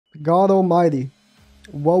God almighty.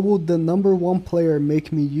 What would the #1 player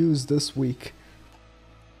make me use this week?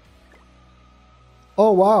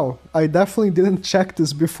 Oh wow, I definitely didn't check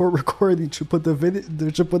this before recording to put the video,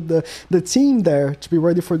 to put the team there to be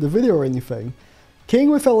ready for the video or anything. King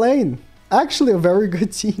with Elaine, actually a very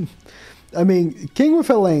good team. I mean, King with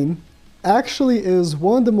Elaine actually is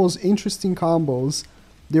one of the most interesting combos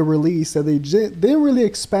they released that they didn't really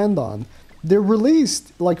expand on. They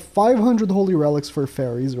released like 500 holy relics for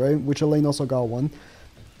fairies, right? Which Elaine also got one.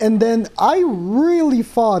 And then I really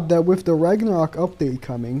thought that with the Ragnarok update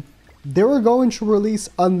coming, they were going to release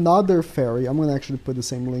another fairy. I'm going to actually put the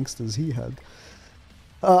same links as he had.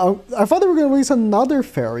 I thought they were going to release another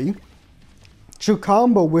fairy to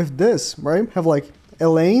combo with this, right? Have like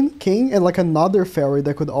Elaine, King, and like another fairy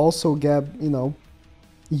that could also get, you know,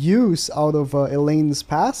 use out of Elaine's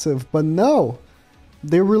passive. But no,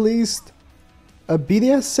 they released a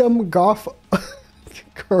BDSM goth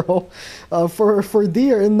girl for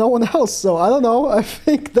Deer and no one else. So I don't know. I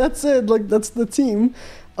think that's it. Like, that's the team.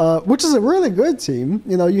 Which is a really good team.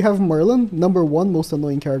 You know, you have Merlin, #1 most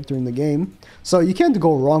annoying character in the game. So you can't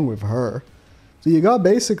go wrong with her. So you got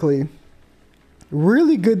basically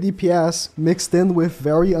really good DPS mixed in with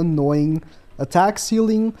very annoying attack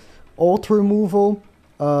ceiling, ult removal.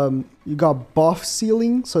 You got buff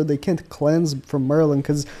ceiling, so they can't cleanse from Merlin,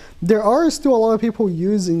 because there are still a lot of people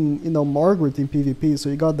using, you know, Margaret in PvP, so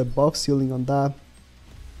you got the buff ceiling on that.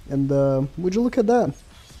 And would you look at that?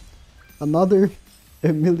 Another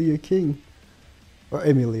Emilia King. Or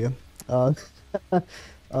Emilia. Okay,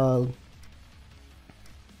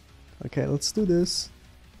 let's do this.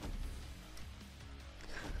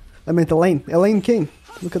 I meant Elaine. Elaine King.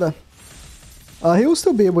 Look at that. He will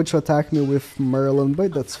still be able to attack me with Merlin,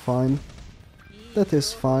 but that's fine. That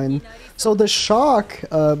is fine. So the shock,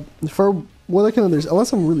 for what I can understand,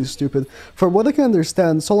 unless I'm really stupid, for what I can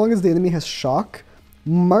understand, so long as the enemy has shock,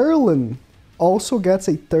 Merlin also gets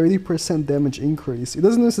a 30% damage increase. It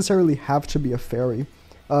doesn't necessarily have to be a fairy.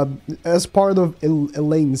 As part of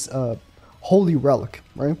Elaine's holy relic,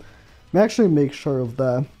 right? Let me actually make sure of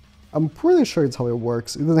that. I'm pretty sure it's how it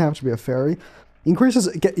works. It doesn't have to be a fairy. Increases,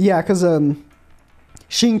 yeah, because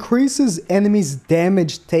she increases enemies'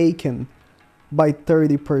 damage taken by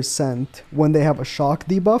 30% when they have a shock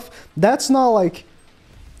debuff. That's not like,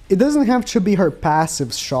 it doesn't have to be her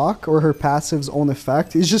passive's shock or her passive's own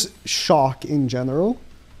effect. It's just shock in general.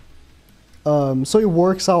 So it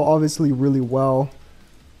works out obviously really well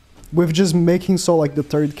with just making so like the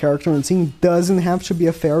third character on the team doesn't have to be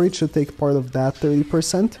a fairy to take part of that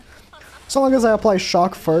 30%. So long as I apply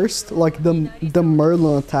shock first, like the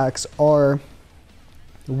Merlin attacks are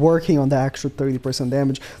working on the extra 30%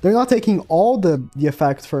 damage. They're not taking all the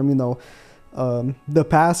effect from, you know, the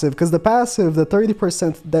passive, because the passive, the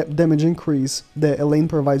 30% damage increase that Elaine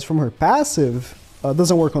provides from her passive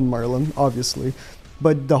doesn't work on Merlin, obviously,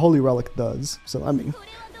 but the Holy Relic does. So, I mean,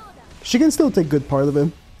 she can still take good part of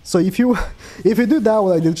it. So if you do that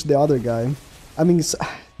what I did to the other guy, I mean,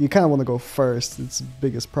 you kind of want to go first. It's the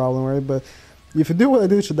biggest problem, right? But if you do what I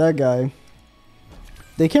did to that guy,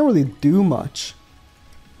 they can't really do much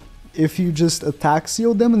if you just attack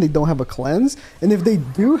seal them and they don't have a cleanse. And if they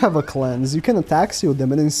do have a cleanse, you can attack seal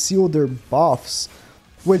them and then seal their buffs.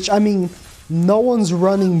 Which, I mean, no one's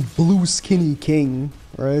running Blue Skinny King,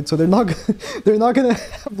 right? So they're not gonna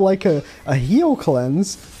have like a heal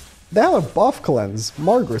cleanse. They have a buff cleanse.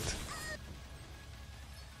 Margaret.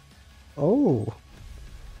 Oh.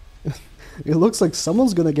 It looks like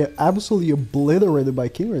someone's gonna get absolutely obliterated by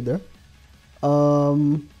King right there.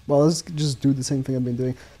 Well, let's just do the same thing I've been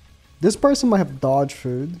doing. This person might have dodge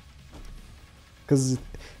food, because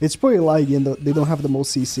it's pretty laggy and they don't have the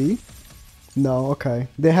most CC. No, okay.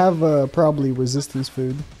 They have probably resistance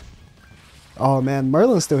food. Oh man,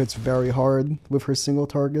 Merlin still hits very hard with her single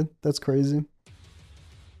target. That's crazy.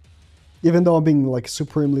 Even though I'm being like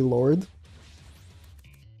supremely lowered.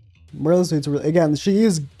 Merlin still hits really, again, she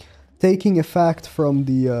is taking effect from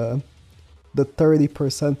the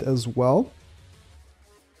 30% as well,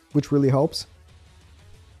 which really helps.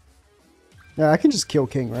 Yeah, I can just kill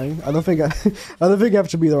King, right? I don't think I have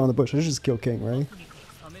to be there on the bush. I should just kill King, right?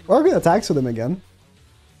 Or I could attack with him again.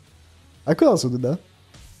 I could also do that.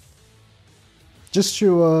 Just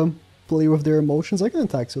to play with their emotions, I can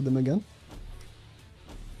attack with them again.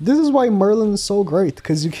 This is why Merlin is so great,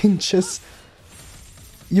 because you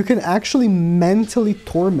can actually mentally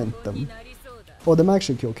torment them. Oh, they might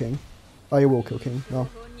actually kill King. Oh, you will kill King. No.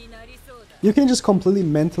 You can just completely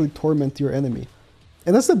mentally torment your enemy.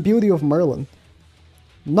 And that's the beauty of Merlin.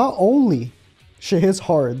 Not only she hits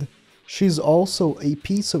hard, she's also a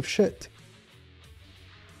piece of shit.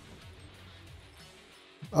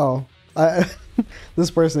 Oh, I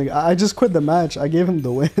this person. I just quit the match. I gave him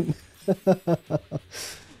the win.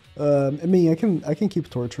 I mean, I can keep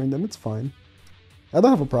torturing them. It's fine. I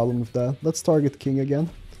don't have a problem with that. Let's target King again.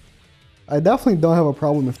 I definitely don't have a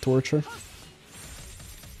problem with torture.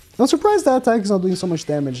 I'm surprised that attack is not doing so much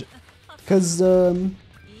damage. Because,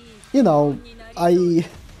 you know, I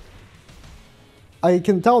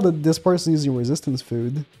can tell that this person is using resistance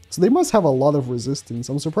food. So they must have a lot of resistance.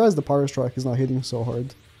 I'm surprised the Power Strike is not hitting so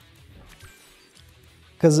hard.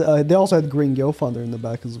 Because they also had Green Gale Thunder in the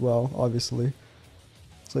back as well, obviously.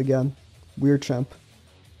 So again, weird champ.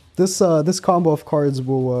 This combo of cards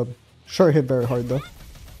will sure hit very hard though.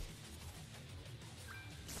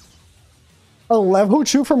 A level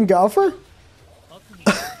 2 from Galfer?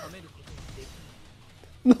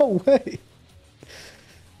 No way.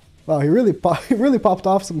 Wow, he really popped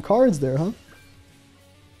off some cards there, huh?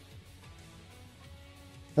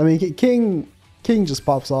 I mean, King just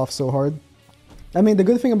pops off so hard. I mean, the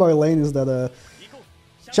good thing about Elaine is that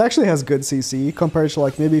she actually has good CC compared to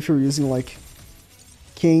like maybe if you're using like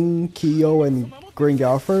King, Kyo, and Green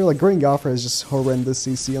Galfer. Like Green Galfer is just horrendous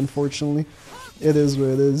CC, unfortunately. It is what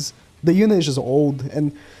it is. The unit is just old,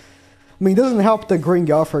 and I mean, it doesn't help that Green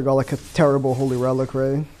Galfer got like a terrible Holy Relic,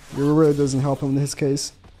 right? It really doesn't help him in his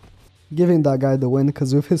case. Giving that guy the win,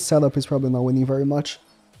 because with his setup, he's probably not winning very much.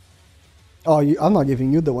 Oh, I'm not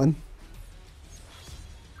giving you the win.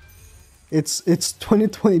 It's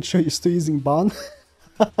 2022, you're still using Ban?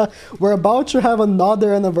 We're about to have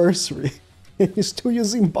another anniversary. You're still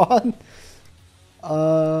using Ban?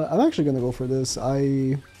 I'm actually gonna go for this.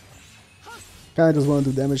 I kinda just want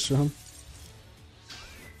to do damage to him.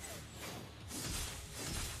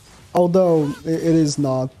 Although, it is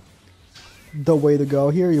not the way to go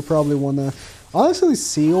here. You probably wanna honestly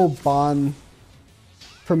seal Ban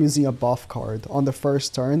from using a buff card on the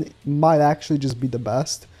first turn. It might actually just be the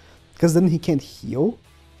best. Because then he can't heal.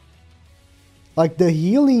 Like, the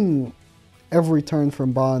healing every turn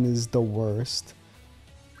from Ban is the worst.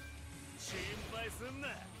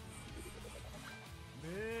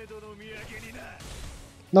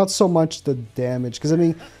 Not so much the damage, because I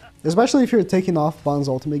mean, especially if you're taking off Ban's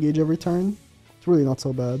ultimate gauge every turn, it's really not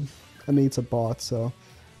so bad. I mean, it's a bot, so...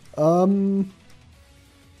 No,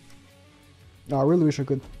 I really wish I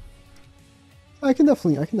could... I can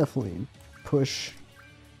definitely push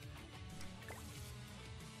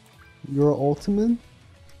your ultimate, and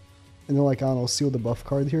then like, I don't know, seal the buff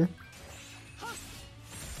card here.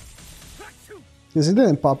 Because he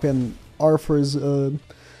didn't pop in Arthur's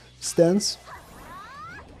stance.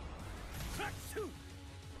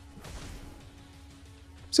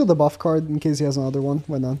 Seal the buff card in case he has another one.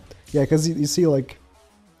 Why not? Yeah, because you see, like,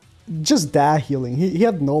 just that healing. He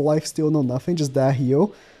had no lifesteal, no nothing, just that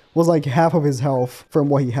heal was like half of his health from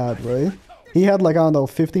what he had, right? He had like, I don't know,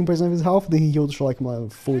 15% of his health, then he healed for like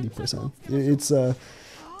 40%. It's, the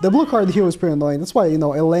blue card heal is pretty annoying. That's why, you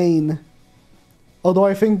know, Elaine, although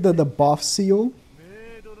I think that the buff seal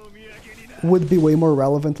would be way more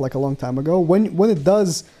relevant like a long time ago, when it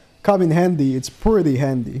does come in handy, it's pretty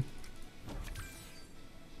handy.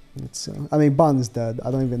 It's, I mean, Ban is dead.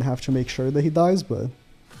 I don't even have to make sure that he dies, but...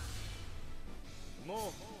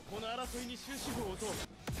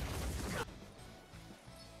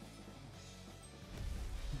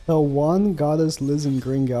 The one goddess lives in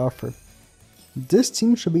Green Galfer. This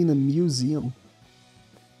team should be in a museum.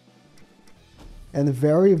 And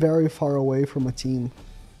very, very far away from a team.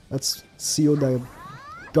 Let's seal that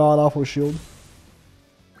god-awful shield.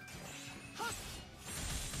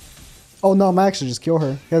 Oh no, Max should just kill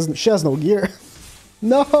her. She has no gear.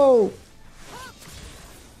 No!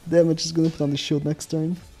 Damage is gonna put on the shield next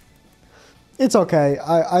turn. It's okay.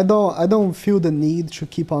 I don't feel the need to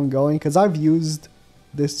keep on going, because I've used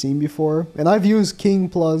this team before, and I've used King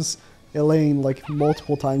plus Elaine like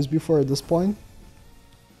multiple times before at this point.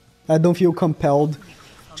 I don't feel compelled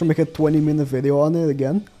to make a 20-minute video on it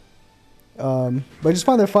again. But I just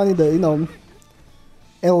find it funny that, you know,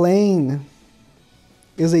 Elaine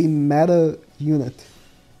is a meta unit.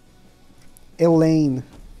 Elaine.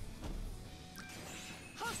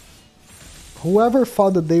 Whoever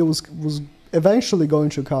thought the day was eventually going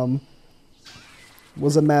to come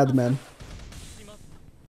was a madman.